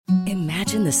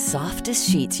Imagine the softest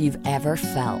sheets you've ever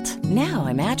felt. Now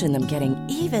imagine them getting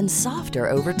even softer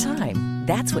over time.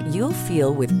 That's what you'll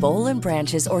feel with Boll and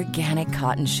Branch's organic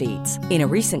cotton sheets. In a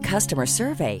recent customer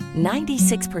survey,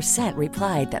 96%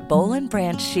 replied that Boll and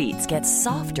Branch sheets get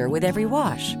softer with every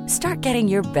wash. Start getting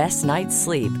your best night's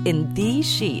sleep in these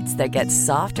sheets that get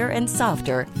softer and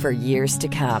softer for years to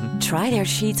come. Try their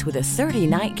sheets with a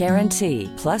 30-night guarantee.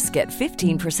 Plus, get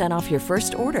 15% off your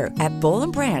first order at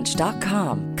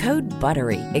bollandbranch.com. Code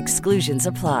BUTTERY. Exclusions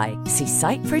apply. See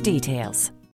site for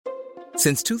details.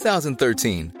 Since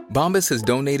 2013, Bombas has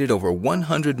donated over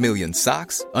 100 million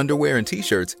socks, underwear, and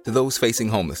T-shirts to those facing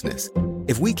homelessness.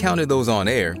 If we counted those on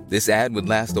air, this ad would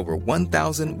last over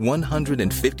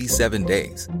 1,157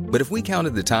 days. But if we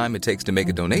counted the time it takes to make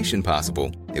a donation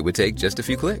possible, it would take just a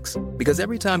few clicks. Because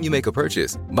every time you make a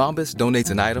purchase, Bombas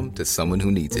donates an item to someone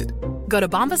who needs it. Go to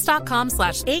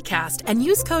bombas.com/ACAST and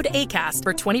use code ACAST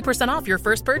for 20% off your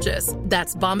first purchase.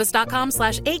 That's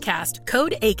bombas.com/ACAST,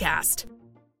 code ACAST.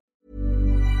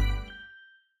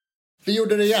 Vi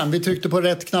gjorde det igen. Vi tryckte på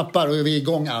rätt knappar och vi är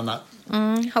igång, Anna.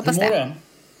 Hoppas Hur mår det.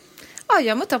 Ja,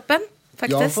 jag mår toppen,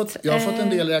 faktiskt. Jag har fått en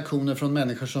del reaktioner från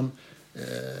människor som,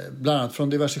 bland annat från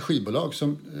diverse skivbolag,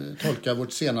 som tolkar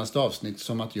vårt senaste avsnitt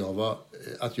som att jag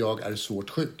är svårt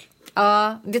sjuk.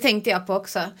 Ja, det tänkte jag på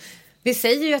också. Vi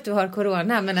säger ju att du har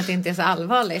corona, men att det inte är så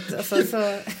allvarligt.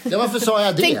 Ja, varför sa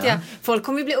jag det? Tänkte jag, folk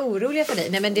kommer ju bli oroliga för dig.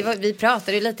 Nej, men vi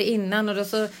pratade ju lite innan och då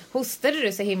så hostade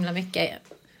du så himla mycket.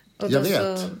 Och då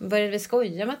så började vi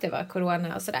skoja med att det var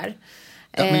corona och sådär.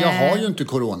 Ja, men jag har ju inte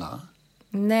corona.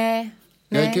 Nej.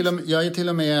 Jag är till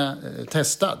och med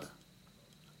testad.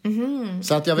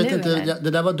 Så att jag vet inte,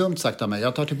 det där var dumt sagt av mig.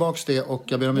 Jag tar tillbaks det och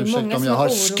jag ber om ursäkt om jag har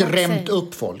skrämt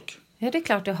upp folk. Ja, det är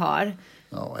klart du har.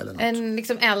 Ja, eller något. En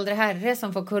liksom äldre herre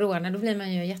som får corona, då blir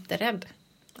man ju jätterädd.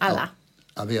 Alla.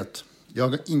 Ja, jag vet.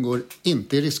 Jag ingår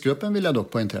inte i riskgruppen, vill jag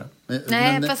dock poängtera.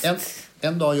 Men fast...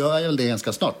 en dag gör jag det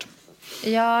ganska snart.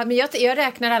 Ja, men jag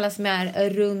räknar alla som är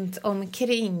runt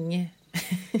omkring.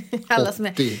 Alla som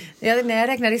är, när jag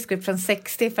räknar riskgrupp från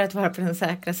 60 för att vara på den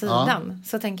säkra sidan.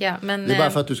 Så tänker jag. Men, det är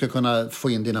bara för att du ska kunna få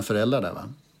in dina föräldrar där, va?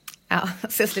 Ja,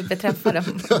 så jag slipper träffa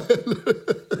dem.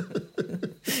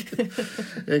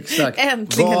 Exakt.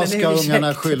 Äntligen. Vad ska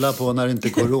ungarna skylla på när inte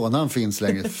coronan finns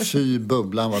längre? Fy,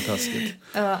 bubblan, vad taskigt.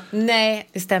 Ja, nej,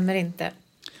 det stämmer inte.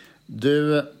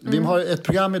 Du, vi har ett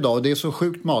program idag och det är så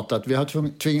sjukt matat. Vi har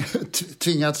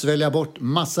tvingats välja bort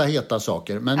massa heta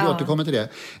saker. Men vi återkommer till det.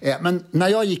 Men när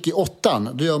jag gick i 8:an,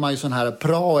 då gör man ju sån här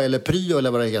prao eller pryo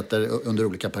eller vad det heter under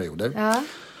olika perioder. Ja.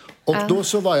 Och då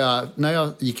så var jag, när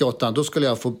jag gick i 8:an, då skulle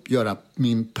jag få göra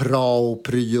min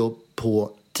pryo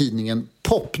på tidningen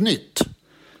Popnytt.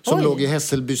 Som låg i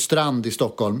Hässelby strand i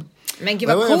Stockholm. Men gud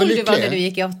vad cool du var när du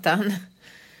gick i 8:an.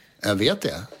 Jag vet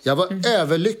det. Jag var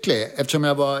överlycklig eftersom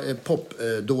jag var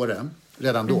popdåre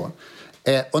redan då.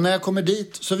 Och när jag kommer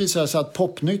dit så visar det sig att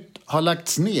Popnytt har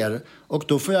lagts ner. Och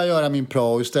då får jag göra min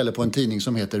prao istället på en tidning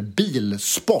som heter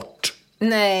Bilsport.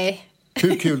 Nej.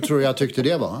 Hur kul tror jag tyckte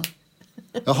det var?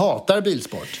 Jag hatar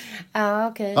bilsport. Ja,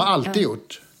 okej. Jag har alltid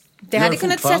gjort. Det hade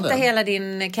kunnat sätta hela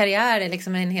din karriär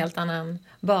liksom i en helt annan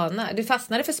bana. Du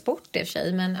fastnade för sport i och för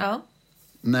sig, men ja.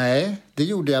 Nej, det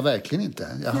gjorde jag verkligen inte.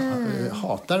 Jag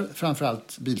hatar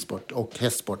framförallt bilsport och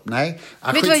hästsport. Nej,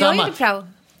 vet du vad jag gjorde prao?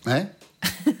 Nej,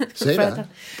 säg det.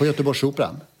 På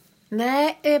Göteborgsoperan.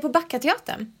 Nej, på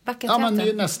Backateatern. Ja, men det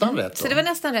är nästan rätt. Så det var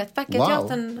nästan rätt.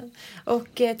 Backateatern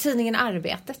och tidningen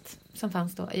Arbetet som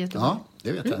fanns då i Göteborg. Ja,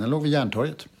 det vet jag. Den låg vid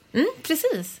Järntorget.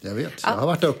 Precis. Jag vet. Jag har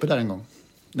varit uppe där en gång.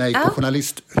 När jag gick på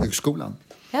Journalisthögskolan.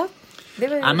 Ja, det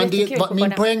var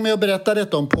min poäng med att berätta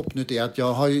detta om Popnytt är att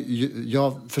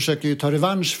jag försöker ju ta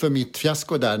revansch för mitt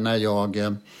fiasko där när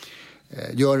jag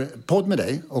gör podd med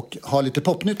dig och har lite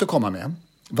Popnytt att komma med.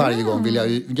 Varje gång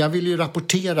vill ju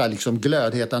rapportera liksom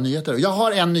glödheta nyheter. Jag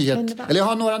har en nyhet, eller jag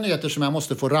har några nyheter som jag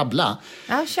måste få rabbla.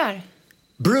 Ja, kör.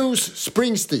 Bruce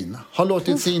Springsteen har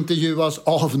låtit sig intervjuas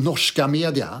av norska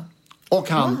media. Och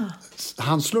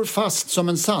han slår fast som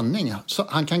en sanning, så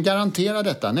han kan garantera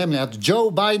detta, nämligen att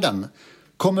Joe Biden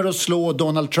kommer att slå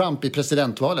Donald Trump i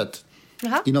presidentvalet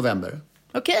i november.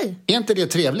 Okej. Är inte det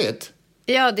trevligt?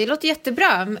 Ja, det låter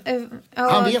jättebra.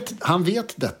 Han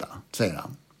vet detta, säger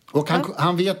han. Och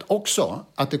han vet också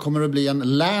att det kommer att bli en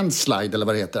landslide, eller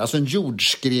vad det heter, alltså en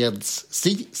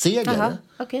jordskredsseger.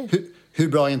 Okay. Hur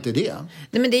bra är inte det?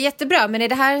 Nej, men det är jättebra. Men är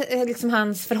det här liksom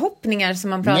hans förhoppningar som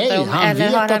man pratar om? Nej, han eller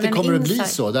vet har att det kommer att bli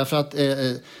så. Därför att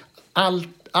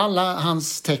alla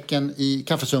hans tecken i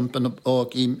kaffesumpen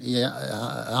och i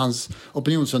hans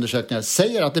opinionsundersökningar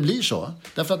säger att det blir så.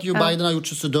 Därför att Joe Biden har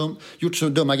gjort så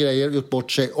dumma grejer, gjort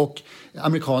bort sig. Och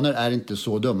amerikaner är inte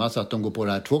så dumma så att de går på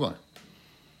det här 2 gånger.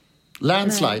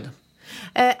 Landslide.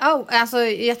 Alltså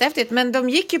jättehäftigt. Men de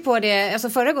gick ju på det. Alltså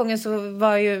förra gången så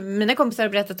var ju mina kompisar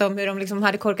berättat om hur de liksom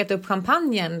hade korkat upp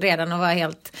champagnen redan och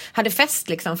var hade fest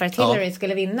liksom för att Hillary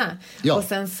skulle vinna. Ja. Och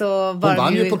sen så var hon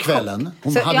vann ju på kvällen.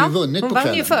 Hon hade ju vunnit på kvällen. Hon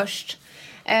vann ju först.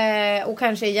 Och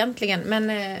kanske egentligen. Men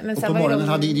och sen på morgonen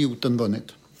hade idioten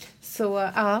vunnit. Så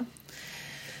ja.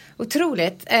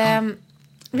 Otroligt.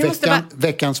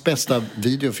 Veckans bästa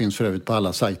video finns för övrigt på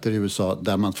alla sajter i USA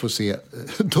där man får se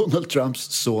Donald Trumps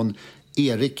son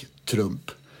Erik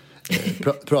Trump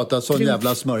prata sån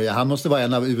jävla smörja. Han måste vara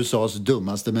en av USAs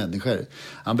dummaste människor.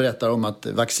 Han berättar om att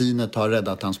vaccinet har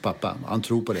räddat hans pappa. Han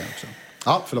tror på det också.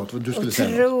 Ja, förlåt, du skulle säga.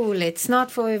 Otroligt.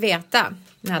 Snart får vi veta.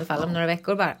 I alla fall om några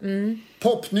veckor bara.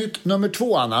 Popnytt nummer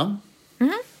 2, Anna.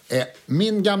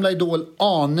 Min gamla idol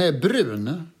Ane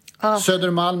Brun.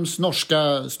 Södermalms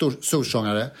norska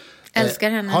storsångare. Älskar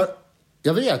henne.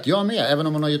 Jag vet, jag med. Även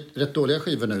om hon har gjort rätt dåliga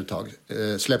skivor nu ett tag.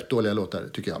 Släppt dåliga låtar,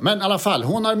 tycker jag. Men i alla fall,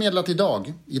 hon har meddelat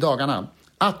i dagarna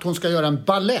att hon ska göra en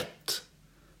ballett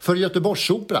för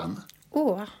Göteborgsoperan.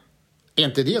 Är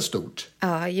inte det stort?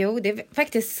 Ja, jo, det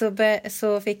faktiskt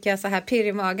så fick jag så här pirr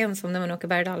i magen som när man åker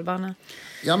berg- och dalbana.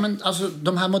 Ja, men alltså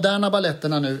de här moderna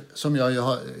balletterna nu som jag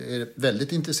är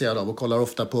väldigt intresserad av och kollar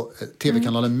ofta på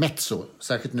tv-kanalen Mezzo,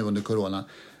 särskilt nu under corona.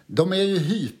 De är ju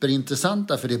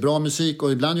hyperintressanta för det är bra musik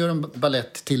och ibland gör de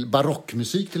ballett till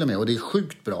barockmusik till och med och det är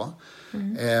sjukt bra.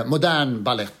 Modern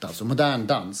ballett alltså, modern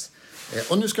dans.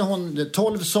 Och nu ska hon,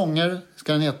 12 sånger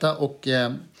ska den heta och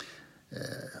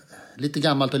lite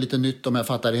gammalt och lite nytt om jag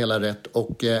fattar det hela rätt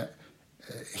och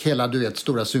hela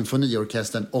stora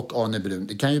symfoniorkestern och Ane Brun.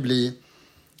 Det kan ju bli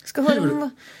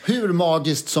hur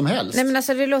magiskt som helst. Nej men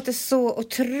alltså det låter så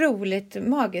otroligt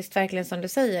magiskt verkligen som du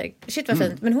säger. Shit vad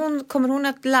fint. Men kommer hon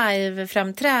att live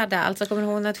framträda? Alltså kommer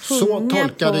hon att sjunga så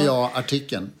tolkade jag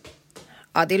artikeln.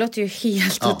 Ja, det låter ju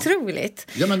helt otroligt.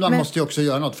 Ja, men man måste ju också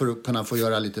göra något för att kunna få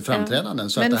göra lite framträdanden.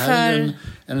 Så att det här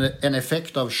är ju en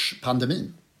effekt av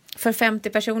pandemin. För 50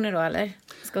 personer då, eller?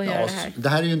 Ska hon göra det här? Det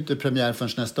här är ju inte premiär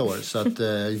förrän nästa år. Så att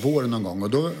i vår någon gång. Och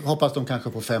då hoppas de kanske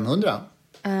på 500.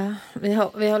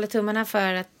 Vi håller tummarna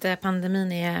för att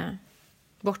pandemin är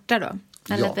borta då.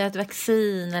 Eller att vi har ett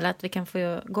vaccin. Eller att vi kan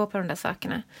få gå på de där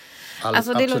sakerna.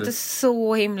 Alltså det låter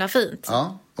så himla fint.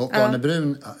 Ja, och Ane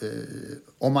Brun,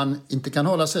 om man inte kan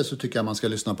hålla sig så tycker jag man ska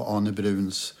lyssna på Ane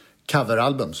Bruns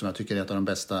coveralbum som jag tycker är ett av de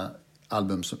bästa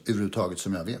album överhuvudtaget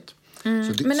som jag vet.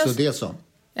 Så det är så.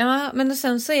 Ja, men och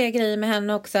sen så är grejen med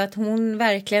henne också att hon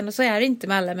verkligen, och så är det inte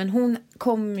med alla, men hon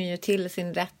kommer ju till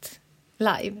sin rätt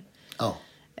live. Ja.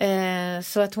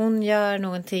 Så att hon gör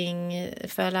någonting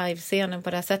för livescenen på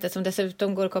det här sättet som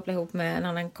dessutom går att koppla ihop med en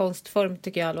annan konstform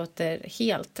tycker jag låter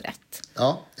helt rätt.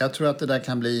 Ja, jag tror att det där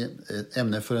kan bli ett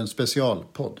ämne för en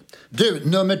specialpodd. Du,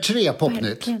 nummer 3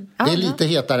 popnytt. Det är lite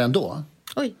hetare ändå.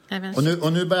 Oj,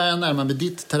 och nu börjar jag närma mig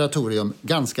ditt territorium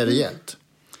ganska rejält.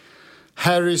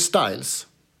 Harry Styles.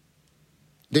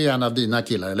 Det är en av dina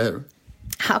killar, eller hur?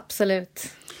 Absolut.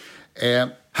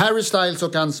 Harry Styles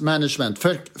och hans management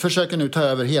försöker nu ta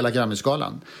över hela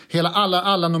Grammy-skalan.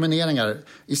 Alla nomineringar.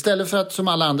 Istället för att som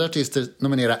alla andra artister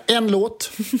nominera en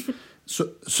låt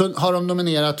så har de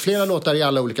nominerat flera låtar i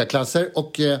alla olika klasser.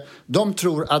 Och de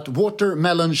tror att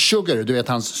Watermelon Sugar, du vet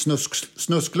hans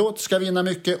snusklåt, ska vinna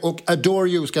mycket. Och Adore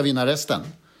You ska vinna resten.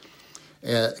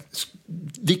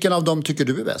 Vilken av dem tycker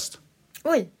du är bäst?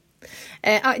 Oj.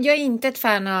 Jag är inte ett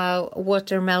fan av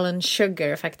Watermelon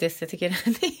Sugar faktiskt. Jag tycker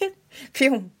den är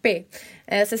fjompig.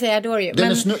 Så säger jag Adore You.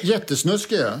 Den är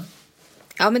jättesnuskig, ja.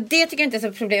 Ja, men det tycker jag inte är så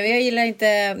ett problem. Jag gillar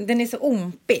inte, den är så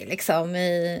ompig liksom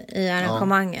i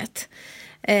arrangemanget.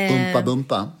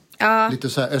 Bumpa. Ja. Lite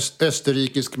så här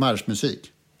österrikisk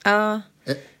marschmusik. Ja.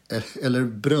 Eller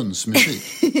brunnsmusik.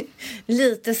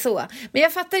 Lite så. Men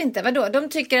jag fattar inte, vadå? De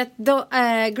tycker att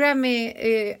Grammy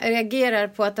reagerar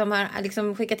på att de har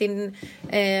liksom skickat in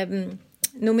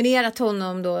nominerat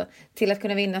honom då till att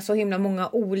kunna vinna så himla många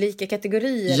olika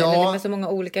kategorier eller med så många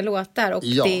olika låtar och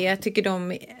det tycker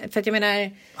de, för att jag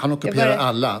menar han ockuperar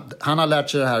alla. Han har lärt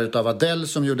sig det här utav Adele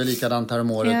som gjorde likadant här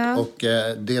om året och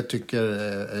det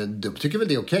tycker väl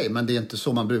det är okej, men det är inte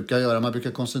så man brukar göra. Man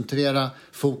brukar koncentrera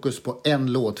fokus på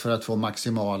en låt för att få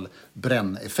maximal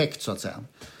bränneffekt så att säga.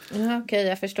 Ja, okej,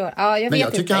 jag förstår. Ja, jag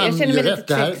tycker inte. Han jag gör rätt.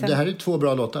 Det här är 2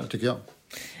 bra låtar tycker jag.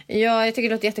 Ja, jag tycker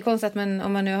det låter jättekonstigt men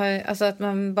om man nu har, alltså att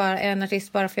man bara en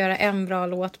artist bara får göra en bra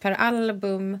låt per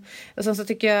album. Och så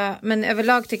tycker jag, men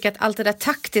överlag tycker jag att allt det där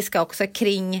taktiska också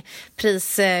kring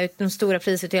de stora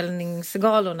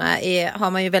prisutdelningsgalorna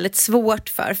har man ju väldigt svårt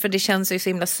för det känns ju så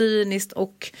himla cyniskt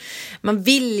och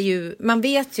man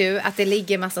vet ju att det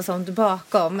ligger massa sånt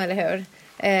bakom, eller hur?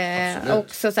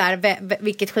 också så här,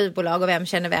 vilket skivbolag och vem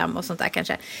känner vem och sånt där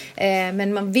kanske.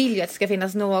 Men man vill ju att det ska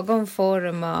finnas någon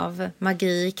form av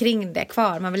magi kring det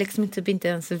kvar. Man vill liksom inte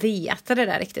ens veta det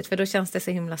där riktigt, för då känns det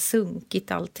så himla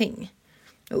sunkigt allting.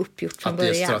 Och uppgjort från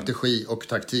början. Att det är strategi och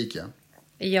taktik, ja.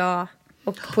 Ja,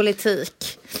 och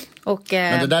politik. Och,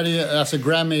 men det där är ju, alltså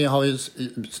Grammy har ju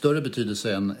större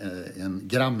betydelse än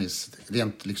Grammys,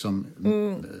 rent liksom,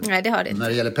 nej, det har det inte. När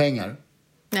det gäller pengar.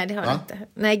 Nej, det har det inte.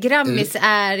 Nej, Grammys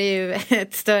är ju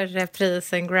ett större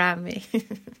pris än Grammy.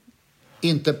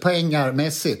 Inte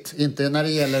pengarmässigt, inte när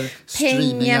det gäller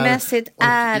streamingar. Pengamässigt,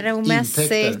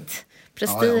 äromässigt,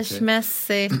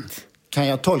 prestigemässigt. Okay. Kan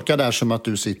jag tolka det här som att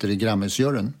du sitter i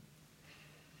Grammys-juryn?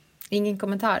 Ingen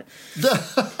kommentar.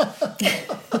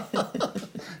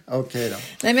 Okej då.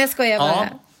 Nej, men jag skojar bara.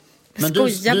 Ja. Men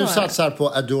du satsar på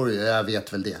Adorio, jag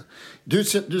vet väl det.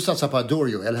 Du satsar på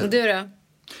Adorio, eller hur? Och du då?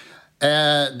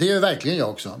 Det är ju verkligen jag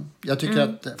också. Jag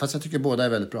tycker fast jag tycker båda är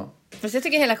väldigt bra. Fast jag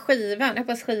tycker hela skivan, jag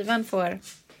hoppas skivan får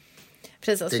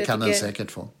pris. Det kan den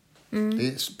säkert få. Det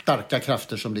är starka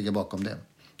krafter som ligger bakom det.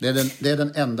 Det är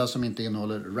den enda som inte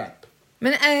innehåller rap.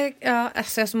 Men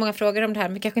alltså jag har så många frågor om det här,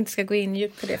 men kanske inte ska gå in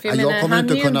djupt på det. För jag kommer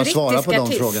inte kunna svara på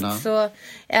de frågorna. Så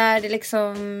är det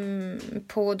liksom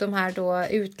på de här då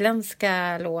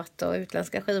utländska låt och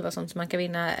utländska skivor och sånt som man kan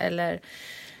vinna, eller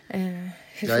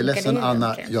hur jag är ledsen, Anna,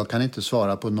 egentligen? jag kan inte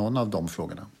svara på någon av de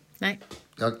frågorna. Nej.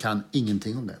 Jag kan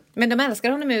ingenting om det. Men de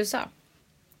älskar honom i USA.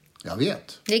 Jag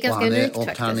vet. Det är ganska unikt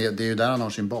faktiskt. Det är ju där han har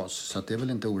sin bas, så att det är väl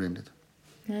inte orimligt.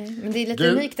 Nej, men det är lite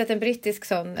unikt att en brittisk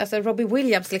sån, alltså Robbie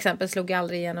Williams till exempel, slog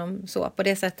aldrig igenom så på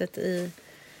det sättet i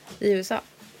USA.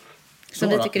 Som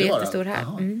vi tycker är jättestor här.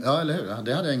 Ja, eller hur?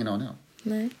 Det hade jag ingen aning om.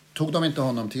 Nej. Tog de inte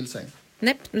honom till sig?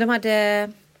 Nej, de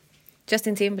hade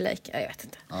Justin Timberlake, jag vet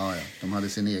inte. Ja, de hade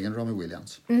sin egen Robbie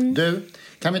Williams. Du,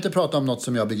 kan vi inte prata om något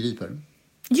som jag begriper?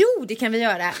 Jo, det kan vi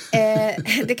göra.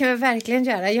 Det kan vi verkligen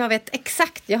göra. Jag vet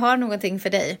exakt, jag har någonting för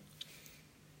dig.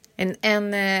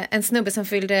 En snubbe som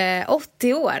fyllde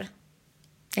 80 år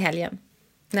i helgen.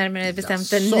 Närmare bestämt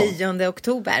den 9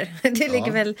 oktober.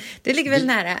 Det ligger väl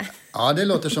nära. Ja, det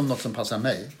låter som något som passar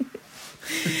mig.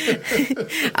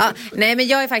 Nej, men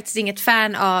jag är faktiskt inget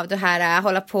fan av det här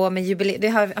hålla på med jubileer. Det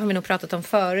har vi nog pratat om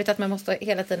förut, att man måste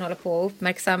hela tiden hålla på och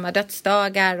uppmärksamma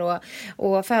dödsdagar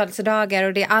och födelsedagar,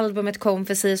 och det albumet kom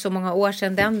för så många år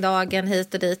sedan, den dagen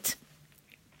hit och dit.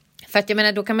 För att jag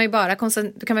menar, då kan man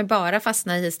ju bara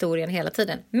fastna i historien hela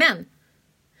tiden. Men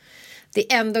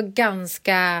det är ändå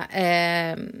ganska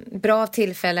bra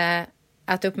tillfälle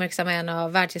att uppmärksamma en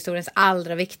av världshistoriens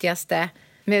allra viktigaste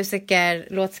musiker,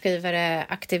 låtskrivare,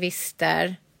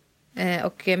 aktivister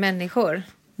och människor.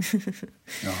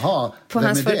 Jaha, vem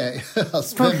är det?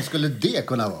 Vem skulle det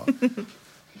kunna vara?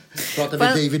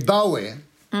 Pratar vi David Bowie?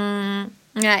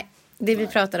 Nej, vi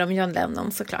pratar om John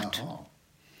Lennon såklart. Jaha.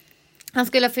 Han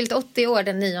skulle ha fyllt 80 år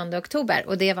den 9 oktober,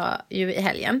 och det var ju i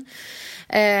helgen.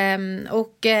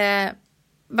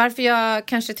 Varför jag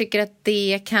kanske tycker att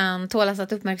det kan tålas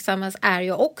att uppmärksammas är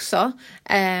ju också...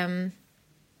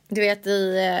 Du vet,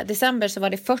 i december så var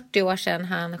det 40 år sedan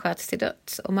han sköts till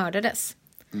döds och mördades.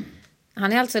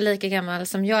 Han är alltså lika gammal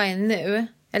som jag är nu.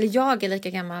 Eller jag är lika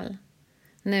gammal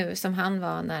nu som han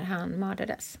var när han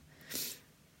mördades.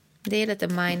 Det är lite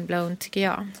mindblown, tycker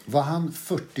jag. Var han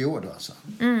 40 år då alltså?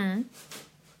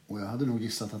 Och jag hade nog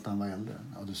gissat att han var äldre.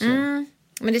 Ja, du ser.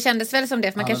 Men det kändes väl som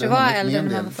det, för man kanske var äldre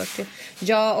när man var 40.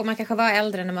 Ja, och man kanske var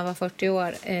äldre när man var 40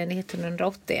 år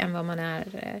 1980 än vad man är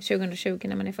 2020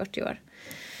 när man är 40 år.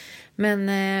 Men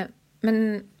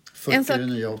 40 är det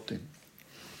nya 80.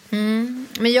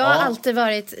 Men jag har alltid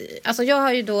varit, alltså jag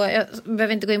har ju då, jag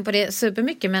behöver inte gå in på det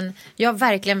supermycket, men jag har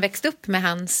verkligen växt upp med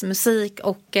hans musik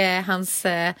och hans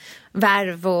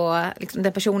värv, och liksom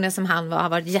den personen som han var har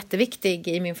varit jätteviktig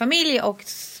i min familj och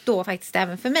då faktiskt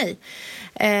även för mig.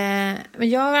 Men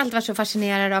jag har alltid varit så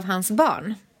fascinerad av hans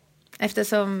barn.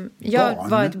 Eftersom jag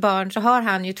var ett barn så har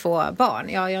han ju 2 barn.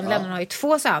 John Lennon har ju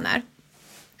 2 söner.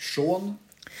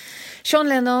 Sean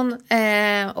Lennon,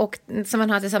 och, som han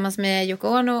har tillsammans med Yoko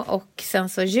Ono, och sen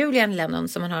så Julian Lennon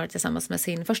som han har tillsammans med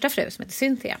sin första fru som heter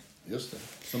Cynthia. Just det,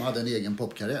 som hade en egen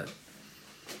popkarriär.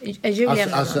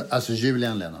 Alltså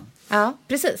Julian Lennon. Ja,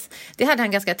 precis. Det hade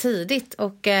han ganska tidigt,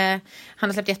 och han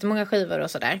har släppt jättemånga skivor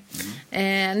och sådär.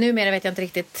 Numera vet jag inte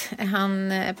riktigt.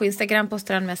 På Instagram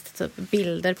postar han mest typ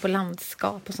bilder på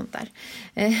landskap och sånt där.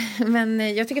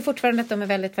 Men jag tycker fortfarande att de är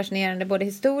väldigt fascinerande. Både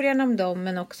historien om dem,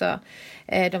 men också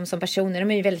de som personer.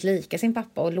 De är ju väldigt lika sin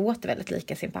pappa och låter väldigt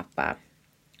lika sin pappa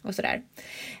och sådär.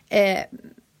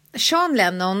 Sean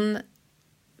Lennon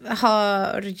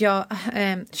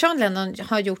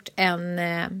har gjort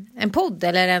en podd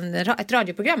eller ett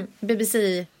radioprogram,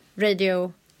 BBC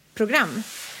radioprogram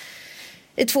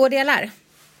i 2 delar.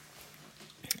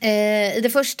 I det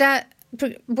första,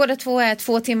 båda 2 är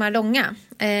 2 timmar långa.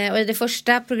 Och i det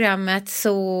första programmet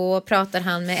så pratar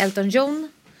han med Elton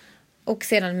John och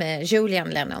sedan med Julian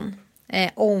Lennon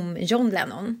om John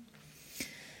Lennon.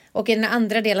 Och i den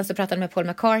andra delen så pratar han med Paul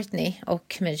McCartney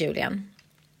och med Julian.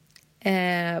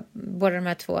 Båda de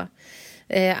här 2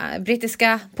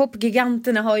 brittiska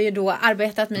popgiganterna har ju då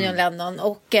arbetat med John Lennon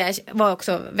och var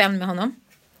också vän med honom.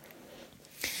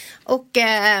 Och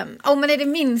om man är det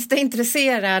minsta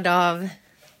intresserad av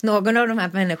någon av de här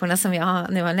människorna som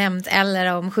jag nu har nämnt,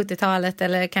 eller om 70-talet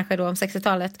eller kanske då om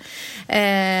 60-talet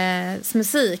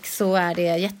musik, så är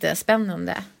det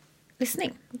jättespännande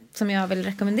lyssning som jag vill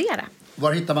rekommendera.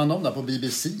 Var hittar man dem där? På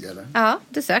BBC eller? Ja,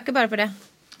 du söker bara på det.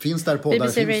 Finns där poddar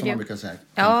finns som man brukar säga?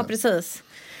 Ja, precis.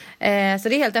 Så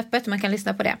det är helt öppet, man kan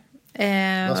lyssna på det.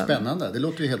 Vad spännande, det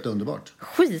låter ju helt underbart.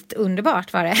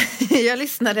 Skitunderbart var det. Jag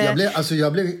lyssnade...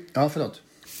 Ja, förlåt.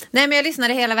 Nej, men jag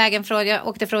lyssnade hela vägen jag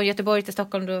åkte från Göteborg till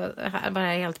Stockholm, då var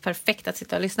det helt perfekt att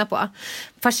sitta och lyssna på.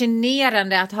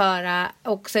 Fascinerande att höra,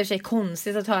 också i och för sig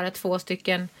konstigt att höra 2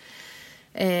 stycken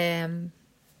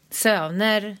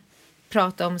söner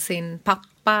prata om sin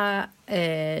pappa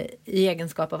i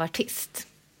egenskap av artist.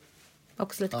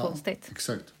 Också lite konstigt.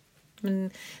 Exakt.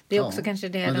 Men det är också kanske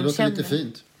det men det de låter känner. Lite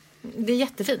fint. Det är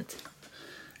jättefint.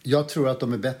 Jag tror att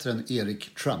de är bättre än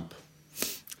Erik Trump.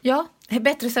 Ja,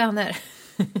 bättre söner.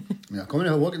 Jag kommer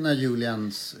ihåg när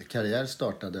Julians karriär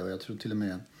startade, och jag tror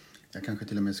jag kanske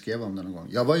till och med skrev om det någon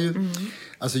gång.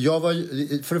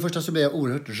 För det första så blev jag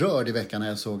oerhört rörd i veckan när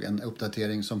jag såg en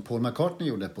uppdatering som Paul McCartney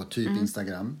gjorde på typ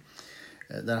Instagram.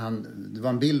 Där det var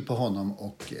en bild på honom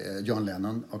och John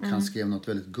Lennon, och han skrev något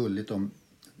väldigt gulligt om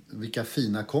vilka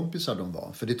fina kompisar de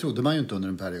var. För det trodde man ju inte under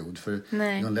en period. För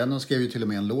John Lennon skrev ju till och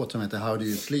med en låt som heter How Do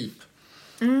You Sleep?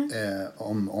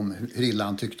 Om hur illa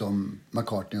han tyckte om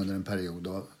McCartney under en period,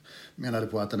 och menade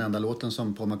på att den enda låten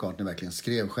som Paul McCartney verkligen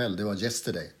skrev själv, det var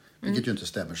Yesterday, vilket ju inte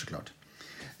stämmer såklart.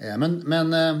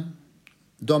 Men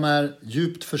de är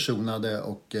djupt försonade,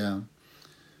 och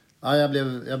jag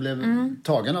blev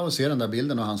tagen av att se den där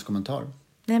bilden och hans kommentar.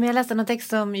 Nej, men jag läste någon text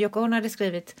som Yoko Ono hade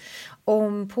skrivit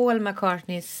om Paul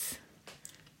McCartneys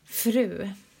fru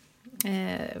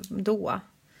då,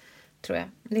 tror jag,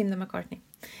 Linda McCartney.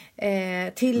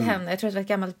 Till henne, jag tror att det var ett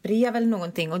gammalt brev eller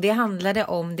någonting, och det handlade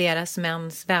om deras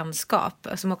mäns vänskap,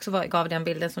 som också gav den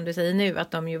bilden som du säger nu,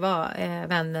 att de ju var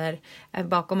vänner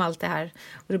bakom allt det här,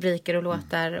 och rubriker och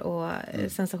låtar och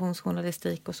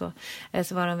sensationsjournalistik och så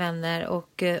var de vänner,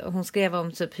 och hon skrev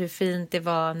om typ hur fint det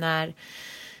var när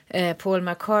Paul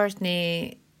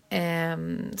McCartney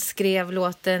skrev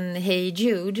låten Hey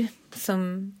Jude,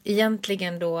 som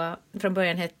egentligen då från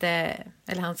början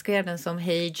han skrev den som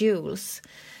Hey Jules,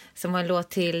 som var en låt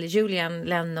till Julian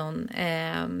Lennon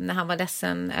när han var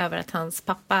ledsen över att hans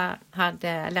pappa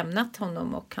hade lämnat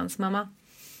honom och hans mamma.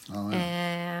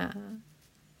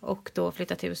 Och då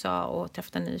flyttat till USA och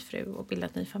träffat en ny fru och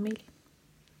bildat en ny familj.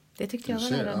 Det tyckte jag var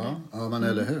rörande. Ja, men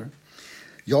eller hur?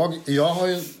 Jag har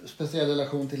ju en speciell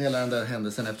relation till hela den där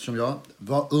händelsen, eftersom jag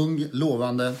var ung,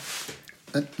 lovande,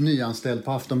 nyanställd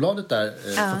på Aftonbladet där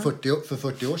för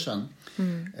 40 år sedan.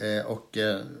 Och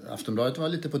Aftonbladet var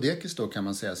lite på dekis då, kan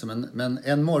man säga. Men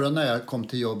en morgon när jag kom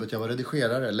till jobbet, jag var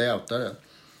redigerare, layoutare,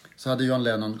 så hade John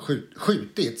Lennon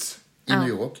skjutits i New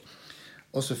York.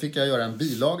 Och så fick jag göra en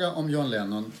bilaga om John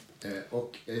Lennon,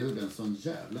 och jag gjorde en sån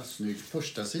jävla snygg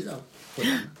första sida på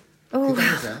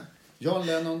den. John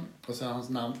Lennon och sen hans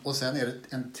namn, och sen är det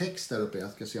en text där uppe.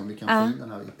 Jag ska se om vi kan få in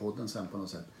den här i podden sen på något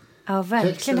sätt. Ja,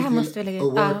 verkligen. Texten det här måste vi lägga ut.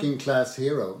 A Working Class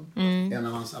Hero. En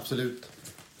av hans absolut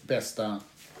bästa.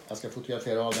 Jag ska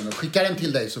fotografera av den och skicka den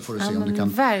till dig, så får du se om du kan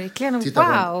verkligen,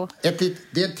 titta wow.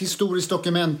 Det är ett historiskt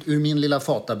dokument ur min lilla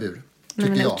fatabur,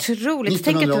 tycker jag. Otroligt.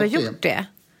 Tänk att du har gjort det.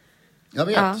 Jag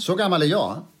vet, så gammal är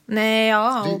jag. Nej,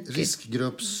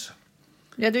 Riskgrupps...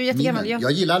 Ja, du är jättegammal.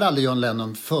 Jag gillade aldrig John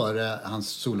Lennon före hans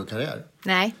solokarriär.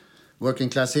 Nej. Working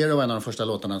Class Hero var en av de första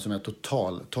låtarna som jag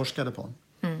torskade på.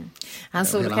 Hans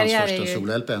solokarriär är ju...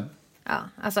 solo-LP. Ja,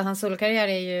 alltså hans solokarriär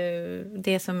är ju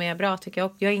det som är bra, tycker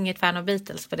jag. Jag är inget fan av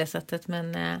Beatles på det sättet,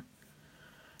 men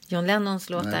John Lennons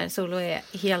låtar solo är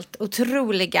helt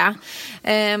otroliga.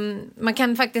 Man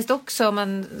kan faktiskt också, om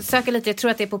man söker lite, jag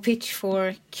tror att det är på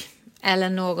Pitchfork eller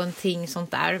någonting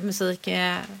sånt där, musik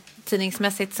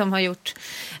tidningsmässigt, som har gjort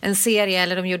en serie,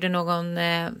 eller de gjorde någon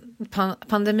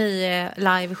pandemi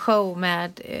live show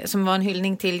med, som var en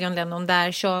hyllning till John Lennon,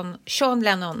 där Sean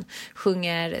Lennon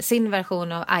sjunger sin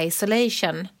version av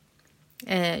Isolation,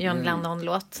 John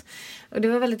Lennon-låt. Och det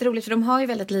var väldigt roligt, för de har ju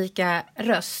väldigt lika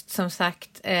röst, som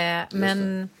sagt,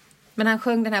 men Men han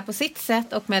sjöng den här på sitt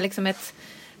sätt och med liksom ett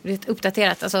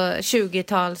uppdaterat, alltså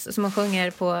 20-tals som man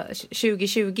sjunger på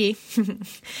 2020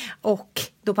 och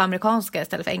då på amerikanska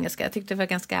istället för engelska. Jag tyckte det var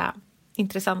ganska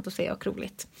intressant att se och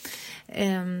roligt.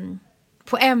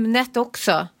 På ämnet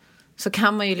också så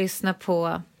kan man ju lyssna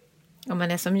på, om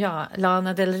man är som jag,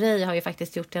 Lana Del Rey har ju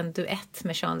faktiskt gjort en duett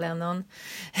med Sean Lennon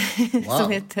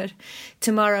som heter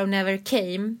Tomorrow Never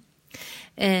Came.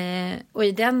 Och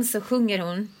i den så sjunger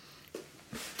hon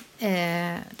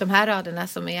de här raderna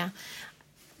som är: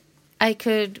 I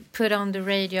could put on the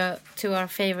radio to our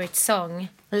favorite song,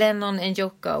 Lennon and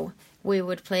Yoko, we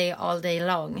would play all day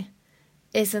long.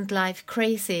 Isn't life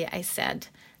crazy, I said,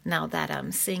 now that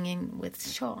I'm singing with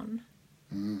Sean.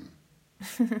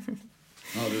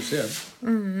 Ja, du ser.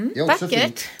 Det är också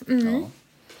vackert. Fint. Ja.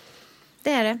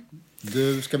 Det är det.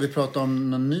 Du, ska vi prata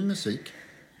om någon ny musik?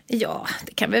 Ja,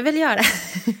 det kan vi väl göra.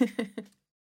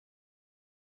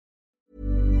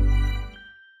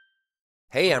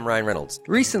 Hey, I'm Ryan Reynolds.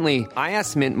 Recently, I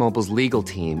asked Mint Mobile's legal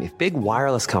team if big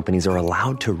wireless companies are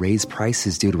allowed to raise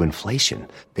prices due to inflation.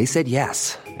 They said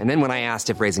yes. And then when I asked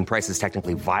if raising prices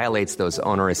technically violates those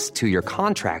onerous two-year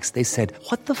contracts, they said,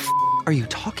 what the f*** are you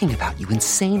talking about, you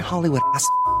insane Hollywood ass?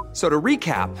 So to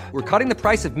recap, we're cutting the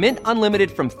price of Mint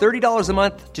Unlimited from $30 a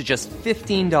month to just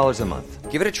 $15 a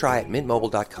month. Give it a try at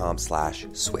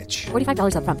mintmobile.com/switch.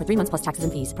 $45 up front for 3 months plus taxes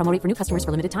and fees. Promo rate for new customers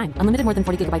for limited time. Unlimited more than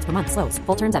 40 gigabytes per month. Slows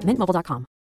full terms at mintmobile.com.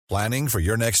 Planning for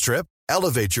your next trip?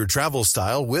 Elevate your travel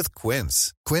style with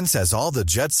Quince. Quince has all the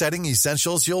jet-setting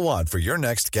essentials you'll want for your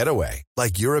next getaway,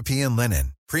 like European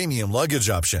linen, premium luggage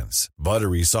options,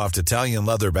 buttery soft Italian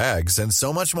leather bags, and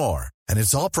so much more. And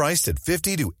it's all priced at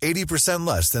 50 to 80%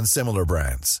 less than similar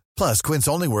brands. Plus,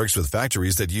 Quince only works with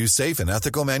factories that use safe and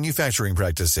ethical manufacturing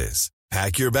practices.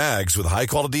 Pack your bags with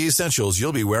high-quality essentials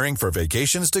you'll be wearing for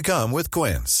vacations to come with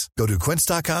Quince. Go to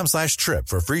quince.com/trip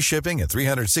for free shipping and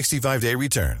 365-day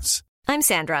returns. I'm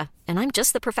Sandra, and I'm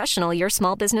just the professional your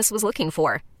small business was looking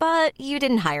for. But you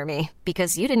didn't hire me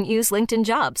because you didn't use LinkedIn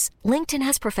Jobs. LinkedIn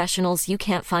has professionals you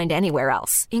can't find anywhere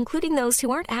else, including those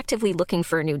who aren't actively looking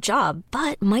for a new job,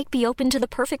 but might be open to the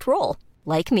perfect role,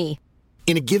 like me.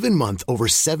 In a given month, over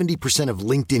 70%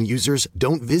 of LinkedIn users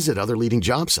don't visit other leading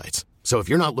job sites. So if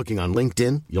you're not looking on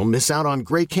LinkedIn, you'll miss out on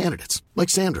great candidates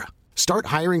like Sandra. Start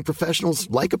hiring professionals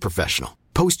like a professional.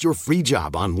 Post your free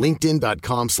job on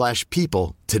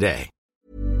linkedin.com/people today.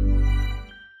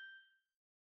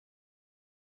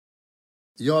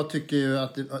 Jag tycker ju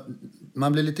att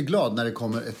man blir lite glad när det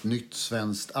kommer ett nytt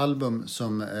svenskt album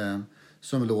som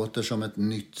låter som ett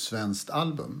nytt svenskt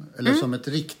album. Eller som ett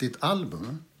riktigt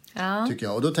album, tycker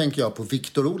jag. Och då tänker jag på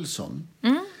Victor Olsson.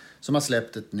 Som har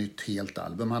släppt ett nytt helt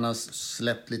album. Han har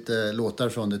släppt lite låtar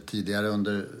från det tidigare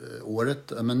under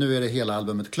året. Men nu är det hela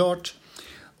albumet klart.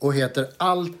 Och heter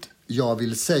Allt jag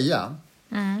vill säga.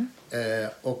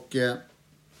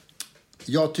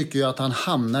 Jag tycker ju att han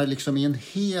hamnar liksom i en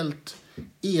helt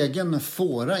egen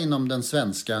fåra inom den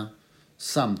svenska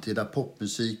samtida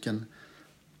popmusiken.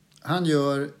 Han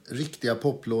gör riktiga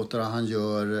poplåtar och han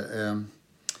gör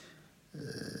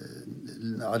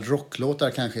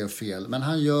rocklåtar kanske är fel, men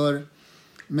han gör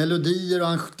melodier och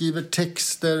han skriver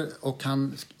texter och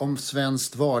han om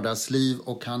svenskt vardagsliv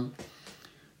och han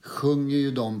sjunger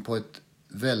ju dem på ett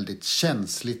väldigt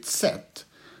känsligt sätt.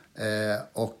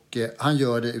 Han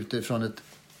gör det utifrån ett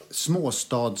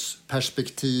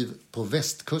småstadsperspektiv på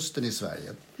västkusten i Sverige.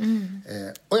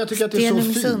 Och jag tycker att det är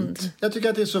så fint. Jag tycker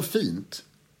att det är så fint.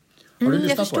 Har du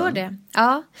lyssnat jag förstår på det.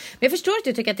 Ja, men jag förstår att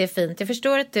du tycker att det är fint. Jag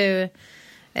förstår att du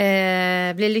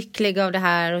blir lycklig av det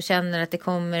här och känner att det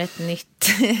kommer ett nytt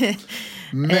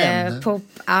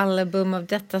popalbum av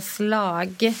detta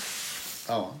slag.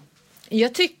 Ja.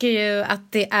 Jag tycker ju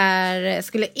att det är,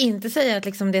 skulle inte säga att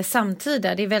liksom det är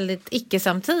samtida, det är väldigt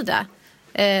icke-samtida.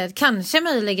 Kanske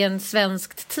möjligen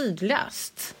svenskt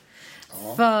tidlöst.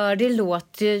 Ja. För det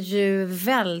låter ju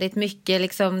väldigt mycket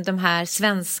liksom de här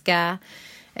svenska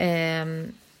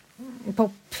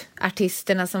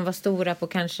popartisterna som var stora på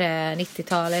kanske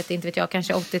 90-talet, inte vet jag,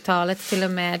 kanske 80-talet till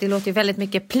och med. Det låter ju väldigt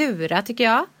mycket Plura tycker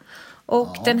jag.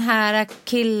 Och den här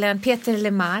killen Peter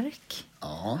Lemark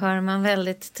hör man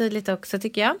väldigt tydligt också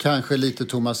tycker jag. Kanske lite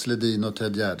Thomas Ledin och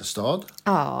Ted Gärdestad.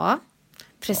 Ja,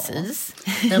 precis.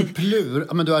 Ja. En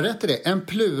Plura, men du har rätt i det. En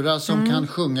Plura som kan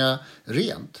sjunga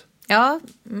rent. Ja,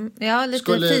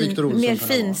 lite mer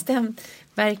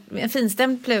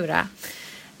finstämd Plura.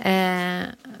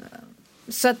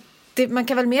 Så att man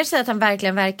kan väl mer säga att han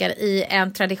verkligen verkar i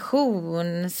en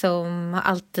tradition som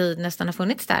alltid nästan har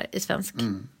funnits där i svensk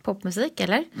popmusik,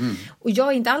 eller? Och jag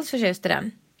är inte alls förtjust i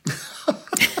den.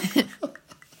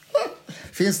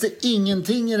 Finns det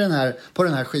ingenting på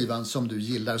den här skivan som du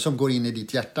gillar, som går in i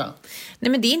ditt hjärta?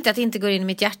 Nej, men det är inte att det inte går in i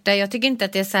mitt hjärta. Jag tycker inte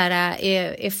att det är så här,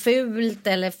 är fult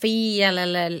eller fel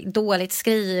eller dåligt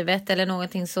skrivet eller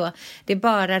någonting så. Det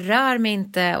bara rör mig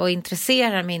inte och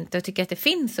intresserar mig inte och tycker att det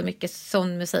finns så mycket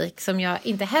sån musik som jag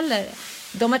inte heller...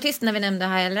 De artisterna vi nämnde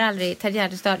har jag aldrig... Ted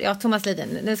Gärdestad, Thomas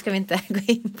Ledin, nu ska vi inte gå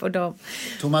in på dem.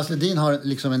 Thomas Ledin har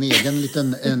liksom en egen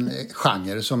liten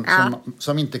genre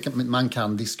som inte man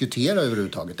kan diskutera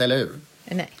överhuvudtaget, eller hur?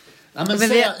 Nej.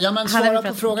 Ja, men svara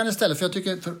på frågan istället, för jag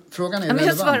tycker frågan är relevant.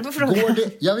 Jag svarar på frågan.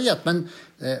 Jag vet, men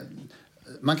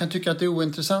man kan tycka att det är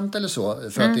ointressant eller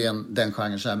så, för att det är den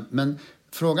genren. Men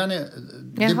frågan är,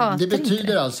 det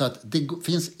betyder alltså att det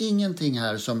finns ingenting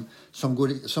här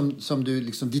som du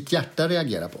liksom, ditt hjärta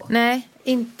reagerar på. Nej,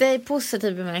 inte i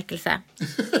positiv bemärkelse.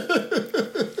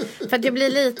 För att jag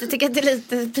tycker att det är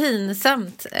lite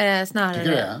pinsamt snarare. Tycker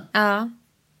du det? Ja.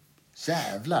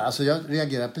 Jävlar, alltså jag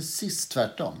reagerar precis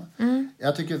tvärtom.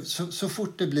 Jag tycker så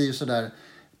fort det blir så där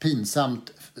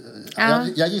pinsamt.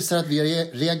 Jag gissar att vi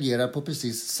reagerar på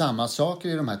precis samma saker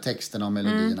i de här texterna och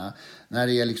melodierna. När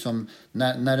det är liksom,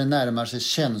 när det närmar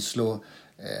sig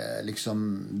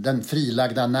liksom den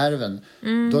frilagda nerven,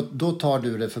 då tar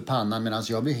du det för pannan, medan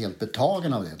jag blir helt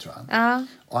betagen av det, tror jag. Ja.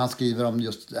 Och han skriver om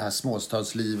just det här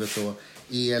småstadslivet och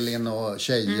Elin och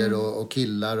tjejer och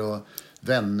killar och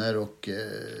vänner och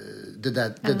det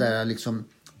där liksom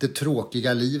det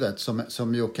tråkiga livet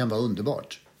som ju kan vara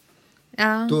underbart.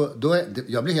 Ja.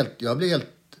 Jag blir helt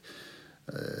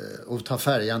och ta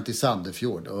färjan till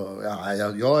Sandefjord och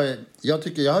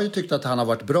jag har ju tyckt att han har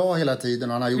varit bra hela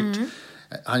tiden och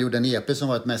han gjorde en EP som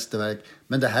var ett mästerverk,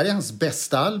 men det här är hans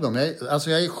bästa album. Jag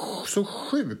är så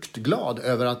sjukt glad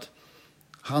över att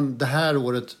han det här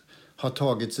året har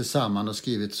tagit sig samman och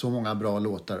skrivit så många bra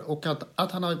låtar och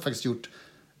att han har faktiskt gjort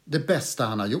det bästa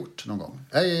han har gjort någon gång.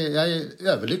 Jag är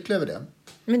överlycklig över det.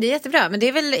 Men det är jättebra, men det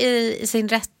är väl i sin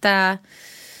rätta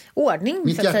ordning.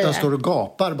 Mitt hjärta står och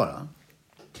gapar bara.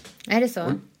 Är det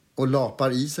så? Och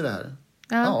lapar i sig det här.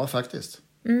 Ja faktiskt.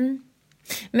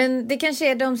 Men det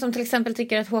kanske är de som till exempel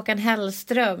tycker att Håkan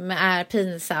Hellström är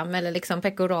pinsam eller liksom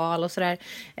pekoral och sådär.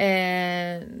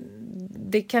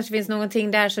 Det kanske finns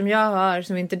någonting där som jag hör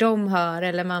som inte de hör,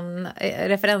 eller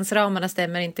referensramarna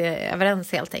stämmer inte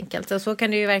överens helt enkelt. Så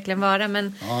kan det ju verkligen vara,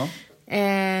 men... Ja.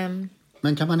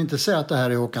 Men kan man inte säga att det här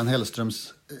är Håkan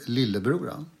Hellströms lillebror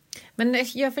då? Men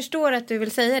jag förstår att du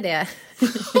vill säga det.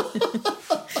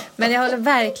 Men jag håller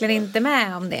verkligen inte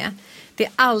med om det. Det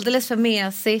är alldeles för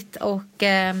mesigt och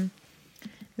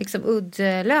liksom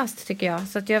uddlöst, tycker jag.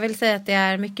 Så att jag vill säga att det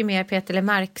är mycket mer Peter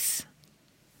Lemarks,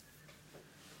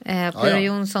 Plura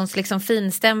Jonssons liksom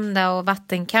finstämda och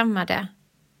vattenkammade.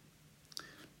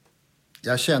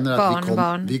 Jag känner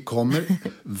att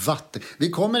vi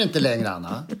kommer inte längre,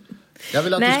 Anna. Jag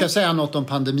vill att du ska säga något om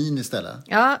pandemin istället.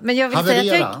 Ja, men jag vill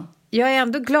säga att jag är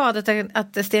ändå glad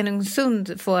att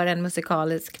Stenungsund får en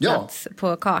musikalisk plats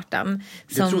på kartan.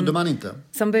 Det trodde man inte.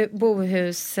 Som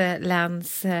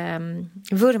Bohusläns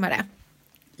vurmare.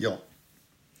 Ja.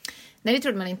 Nej, det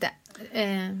trodde man inte.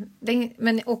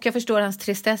 Och jag förstår hans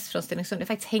tristess från Stenungsund. Jag har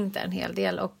faktiskt hängt där en hel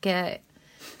del. Och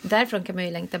därifrån kan man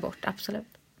ju längta bort, absolut.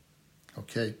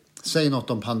 Okej. Säg något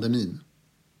om pandemin.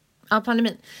 Ja,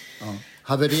 pandemin. Ja.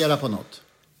 Haverera på något.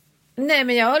 Nej,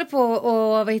 men jag håller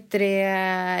på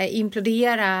att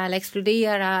implodera eller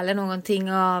explodera eller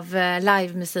någonting av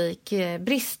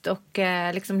livemusikbrist och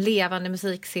liksom levande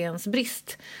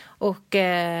musikscensbrist. Och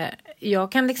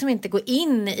jag kan liksom inte gå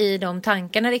in i de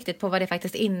tankarna riktigt på vad det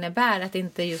faktiskt innebär att det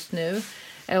inte just nu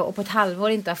och på ett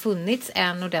halvår inte har funnits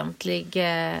en ordentlig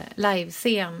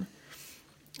livescen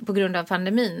på grund av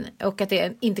pandemin, och att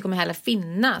det inte kommer heller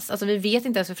finnas. Alltså vi vet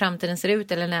inte ens hur framtiden ser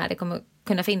ut eller när det kommer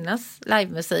kunna finnas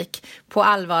livemusik på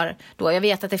allvar då. Jag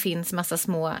vet att det finns massa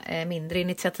små mindre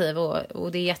initiativ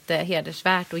och det är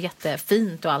jättehedersvärt och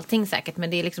jättefint och allting säkert, men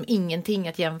det är liksom ingenting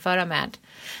att jämföra med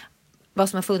vad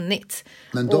som har funnits.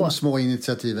 Men de små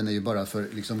initiativen är ju bara för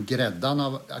liksom gräddan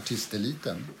av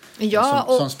artisteliten. Ja,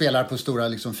 som spelar på stora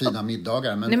liksom fina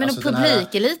middagar. Men alltså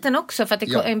publikeliten också, för att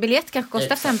en biljett kanske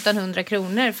kostar 1500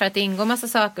 kronor för att det ingår massa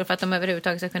saker för att de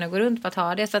överhuvudtaget ska kunna gå runt på att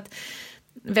ha det. Så att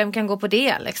vem kan gå på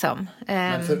det liksom?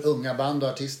 Men för unga band och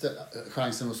artister,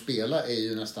 chansen att spela är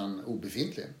ju nästan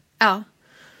obefintlig. Ja.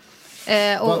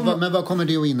 Men vad kommer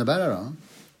det att innebära då?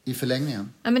 i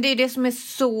förlängningen. Ja, men det är det som är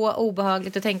så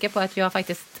obehagligt att tänka på, att jag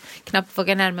faktiskt knappt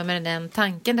vågar närma mig den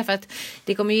tanken. Därför att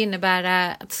det kommer ju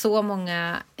innebära att så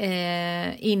många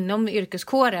inom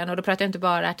yrkeskåren, och då pratar jag inte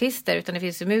bara artister, utan det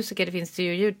finns ju musiker, det finns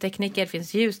ju ljudtekniker, det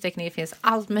finns ljustekniker, det finns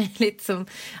allt möjligt som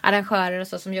arrangörer och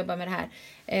så som jobbar med det här.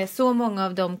 Så många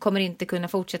av dem kommer inte kunna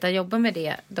fortsätta jobba med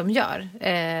det de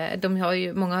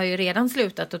gör. Många har ju redan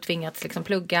slutat och tvingats liksom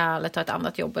plugga eller ta ett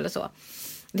annat jobb eller så.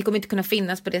 Det kommer inte kunna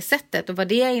finnas på det sättet. Och vad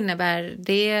det innebär,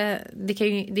 det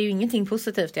är ju ingenting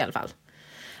positivt i alla fall.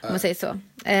 Om man säger så.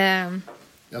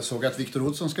 Jag såg att Victor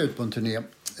Olsson ska ut på en turné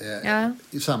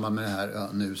i samband med det här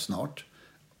nu snart.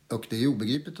 Och det är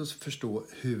obegripligt att förstå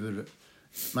hur...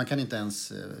 Man kan inte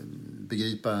ens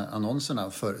begripa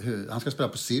annonserna för hur... Han ska spela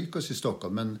på Cirkus i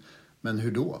Stockholm, men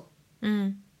hur då?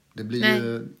 Det blir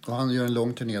ju... Och han gör en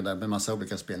lång turné där med massa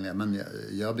olika spelningar. Men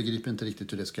jag begriper inte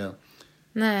riktigt hur det ska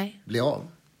bli av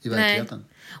i verkligheten. Nej.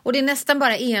 Och det är nästan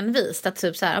bara envist att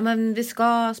typ så här, men vi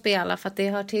ska spela för att det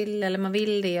hör till eller man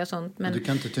vill det och sånt, men du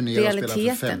kan inte turnera och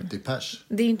spela för 50 pers.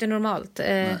 Det är inte normalt.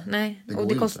 Nej. Det och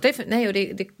det kostar ju nej, och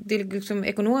det liksom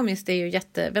ekonomiskt är ju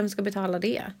vem ska betala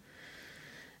det?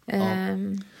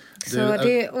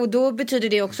 Och då betyder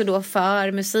det också då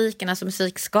för musiken, alltså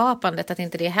musikskapandet, att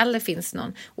inte det heller finns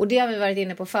någon. Och det har vi varit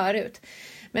inne på förut.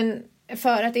 Men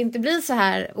för att inte bli så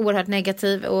här oerhört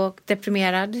negativ och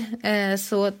deprimerad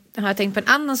så har jag tänkt på en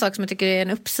annan sak som jag tycker är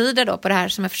en uppsida då på det här,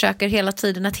 som jag försöker hela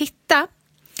tiden att hitta.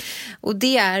 Och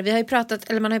det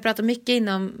är, man har ju pratat mycket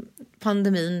inom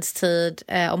pandemins tid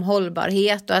om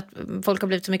hållbarhet och att folk har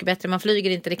blivit så mycket bättre. Man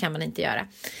flyger inte, det kan man inte göra.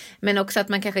 Men också att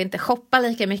man kanske inte shoppar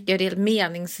lika mycket. Det är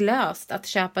meningslöst att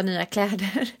köpa nya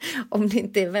kläder om det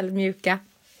inte är väldigt mjuka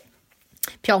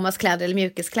pyjamaskläder eller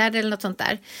mjukiskläder eller något sånt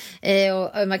där.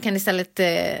 Och man kan istället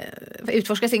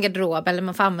utforska sin garderob, eller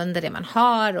man får använda det man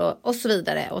har och så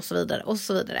vidare och så vidare och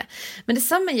så vidare. Men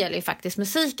detsamma gäller ju faktiskt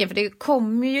musiken, för det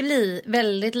kommer ju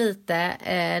väldigt lite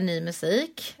ny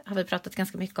musik, har vi pratat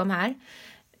ganska mycket om här.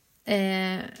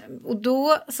 Och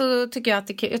då så tycker jag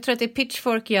att jag tror att det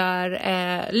Pitchfork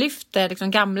gör lyfter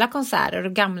liksom gamla konserter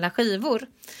och gamla skivor.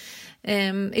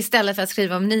 Istället för att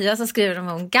skriva om nya så skriver de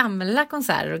om gamla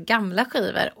konserter och gamla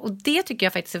skivor. Och det tycker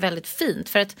jag faktiskt är väldigt fint.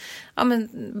 För att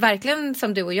verkligen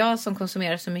som du och jag som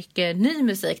konsumerar så mycket ny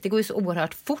musik, det går ju så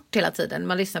oerhört fort hela tiden.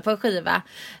 Man lyssnar på en skiva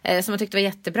som man tyckte var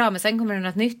jättebra, men sen kommer det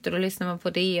något nytt och då lyssnar man på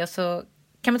det, och så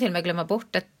kan man till och med glömma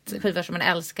bort att skivor som man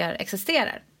älskar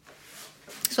existerar.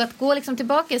 Så att gå liksom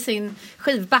tillbaka i sin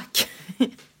skivback.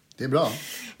 Det är bra.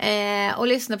 Och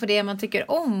lyssna på det man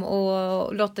tycker om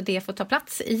och låta det få ta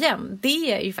plats igen.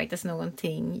 Det är ju faktiskt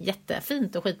någonting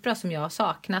jättefint och skitbra som jag har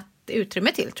saknat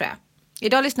utrymme till, tror jag.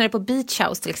 Idag lyssnar jag på Beach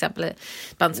House till exempel. Ett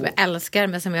band som jag älskar,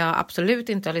 men som jag absolut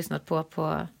inte har lyssnat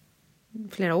på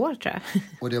flera år, tror jag.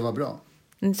 Och det var bra.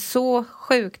 Så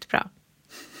sjukt bra.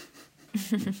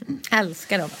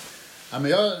 Älskar dem. Ja,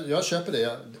 men jag köper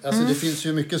det. Alltså, det finns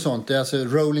ju mycket sånt. Alltså,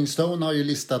 Rolling Stone har ju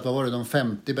listat, vad var det, de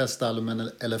 50 bästa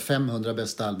albumen eller 500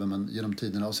 bästa albumen genom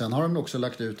tiderna. Och sen har de också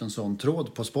lagt ut en sån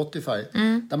tråd på Spotify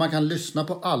där man kan lyssna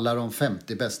på alla de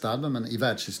 50 bästa albumen i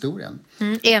världshistorien.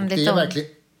 Enligt dem.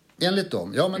 Enligt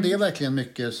dem. Ja, men det är verkligen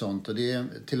mycket sånt. Och det är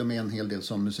till och med en hel del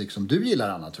sån musik som du gillar,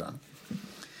 Anna, tror jag.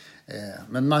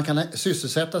 Men man kan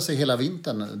sysselsätta sig hela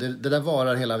vintern. Det där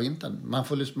varar hela vintern. Man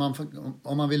får,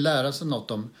 om man vill lära sig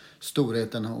något om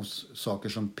storheten hos saker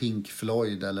som Pink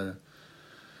Floyd eller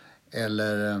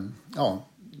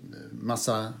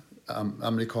massa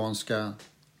amerikanska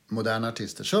moderna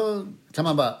artister, så kan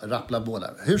man bara rappla båda.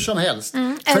 Hur som helst.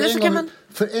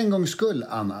 För en gångs skull,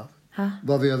 Anna,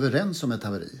 var vi överens om ett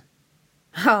haveri.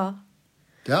 Ja.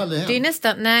 Det har aldrig hänt. Det är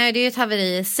nästan, nej, det är ett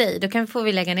haveri i sig. Då får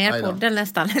vi lägga ner podden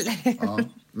nästan. Eller? Ja,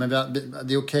 men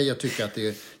det är okej att tycka att det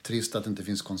är trist att det inte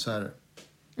finns konserter.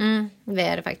 Det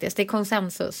är det faktiskt. Det är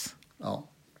konsensus. Ja.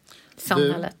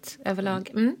 Samhället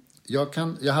överlag.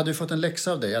 Jag hade ju fått en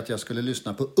läxa av dig att jag skulle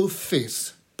lyssna på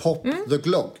Uffis Pop the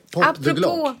Glock.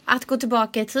 Apropå att gå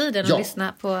tillbaka i tiden och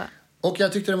lyssna på... Och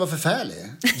jag tyckte den var förfärlig.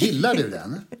 Gillar du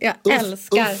den? Jag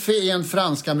älskar. Uffi är en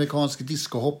fransk-amerikansk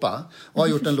discohoppa och har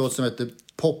gjort en låt som heter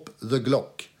Pop the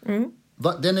Glock.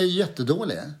 Den är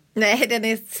jättedålig. Nej, den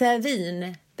är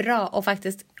svinbra och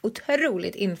faktiskt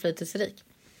otroligt inflytelserik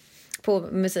på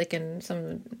musiken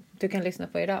som du kan lyssna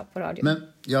på idag på radio. Men,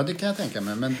 ja, det kan jag tänka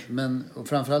mig. Men och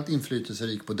framförallt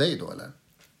inflytelserik på dig då, eller?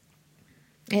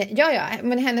 Ja,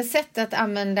 men hennes sätt att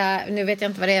använda, nu vet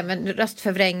jag inte vad det är, men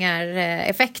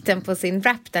röstförvrängar-effekten på sin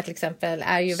rap där till exempel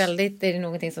är ju väldigt, det är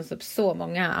någonting som så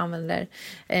många använder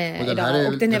idag.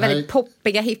 Och den är väldigt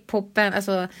poppiga hiphoppen,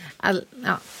 alltså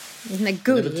den är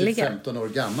gulliga. Det är typ 15 år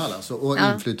gammal alltså, och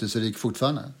inflytelserik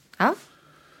fortfarande. Ja.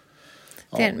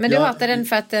 Men du hatar den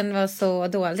för att den var så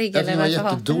dålig? Den var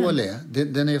jättedålig.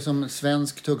 Den är som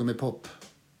svensk tuggummi-pop.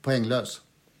 Poänglös.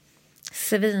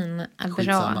 Svinbra.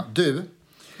 Skitsamma. Du,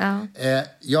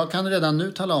 jag kan redan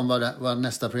nu tala om vad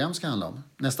nästa program ska handla om.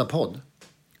 Nästa podd.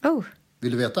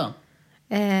 Vill du veta?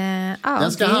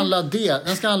 Den ska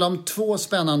handla om 2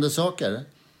 spännande saker.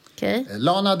 Okay.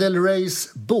 Lana Del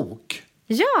Reys bok.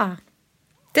 Ja,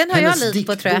 den har jag lite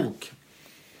på, tror jag. Bok.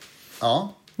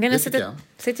 Ja, den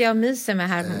sitter jag och myser med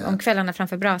här om kvällarna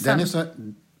framför brasan.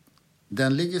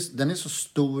 Den är så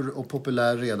stor och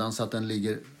populär redan så att den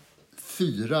ligger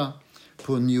 4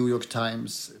 på New York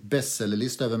Times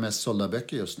bestsellerlista över mest sålda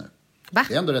böcker just nu. Va?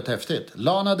 Det är ändå rätt häftigt.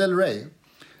 Lana Del Rey,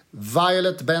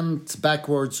 Violet Bent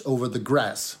Backwards Over the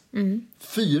Grass.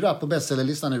 4 på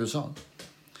bestsellerlistan i USA.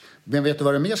 Men vet du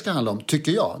vad det mer ska handla om?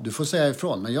 Tycker jag. Du får säga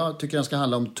ifrån. Men jag tycker den ska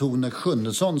handla om Tone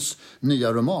Schunnessons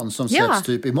nya roman som släpps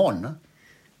typ imorgon.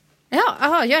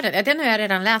 Ja, gör det. Den har jag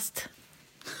redan läst.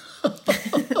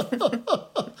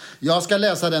 Jag ska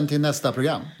läsa den till nästa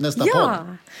program. Nästa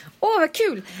podd. Vad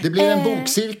kul. Det blir en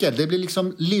bokcirkel. Det blir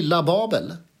liksom Lilla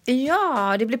Babel.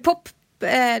 Ja, det blir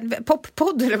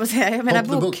poppodd eller vad säger jag? Jag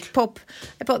menar pop.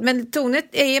 Men Tone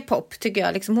är pop, tycker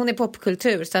jag. Liksom, hon är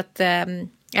popkultur. Så att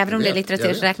även om det är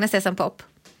litteratur så räknas det som pop.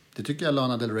 Det tycker jag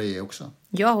Lana Del Rey är också.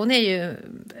 Ja, hon är ju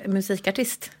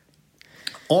musikartist.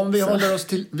 Om vi håller oss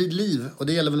vid liv, och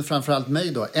det gäller väl framförallt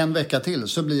mig då, en vecka till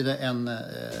så blir det en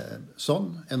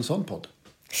sån podd.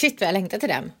 Shit, vad jag längtar till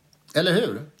den. Eller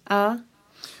hur? Ja.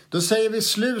 Då säger vi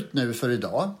slut nu för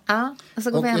idag. Ja, och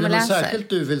så går vi hem och läser. läser. Är det något särskilt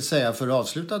du vill säga för att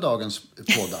avsluta dagens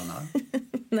poddarna?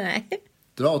 Nej.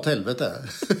 Dra åt helvete.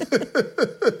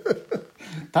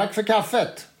 Tack för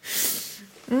kaffet.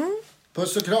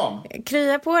 Puss och kram.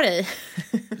 Krya på dig.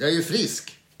 Jag är ju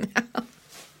frisk.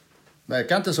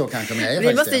 Verkar inte så kanske, men jag är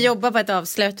Vi måste jobba på ett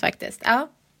avslut faktiskt. Ja.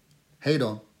 Hej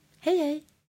då. Hej.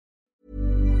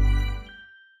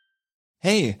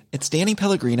 Hey, it's Danny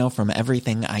Pellegrino from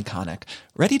Everything Iconic.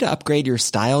 Ready to upgrade your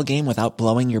style game without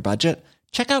blowing your budget?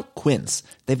 Check out Quince.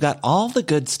 They've got all the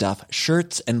good stuff,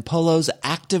 shirts and polos,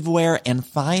 activewear and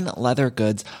fine leather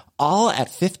goods, all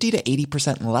at 50 to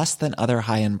 80% less than other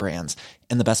high-end brands.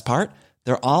 And the best part?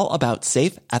 They're all about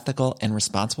safe, ethical, and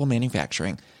responsible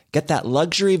manufacturing. Get that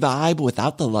luxury vibe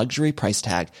without the luxury price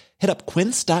tag. Hit up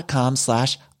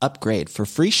quince.com/upgrade for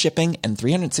free shipping and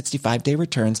 365-day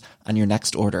returns on your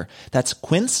next order. That's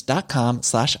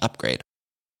quince.com/upgrade.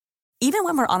 Even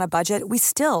when we're on a budget, we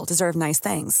still deserve nice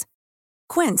things.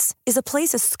 Quince is a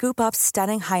place to scoop up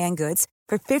stunning high-end goods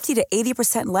for 50 to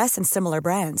 80% less than similar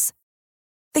brands.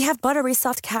 They have buttery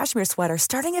soft cashmere sweaters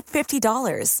starting at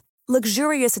 $50,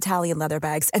 luxurious Italian leather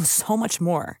bags, and so much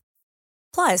more.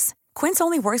 Plus, Quince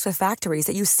only works with factories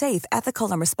that use safe,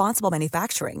 ethical, and responsible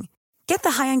manufacturing. Get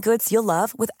the high-end goods you'll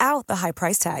love without the high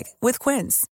price tag with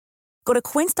Quince. Go to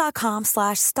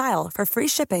quince.com/style for free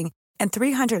shipping and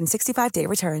 365-day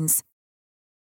returns.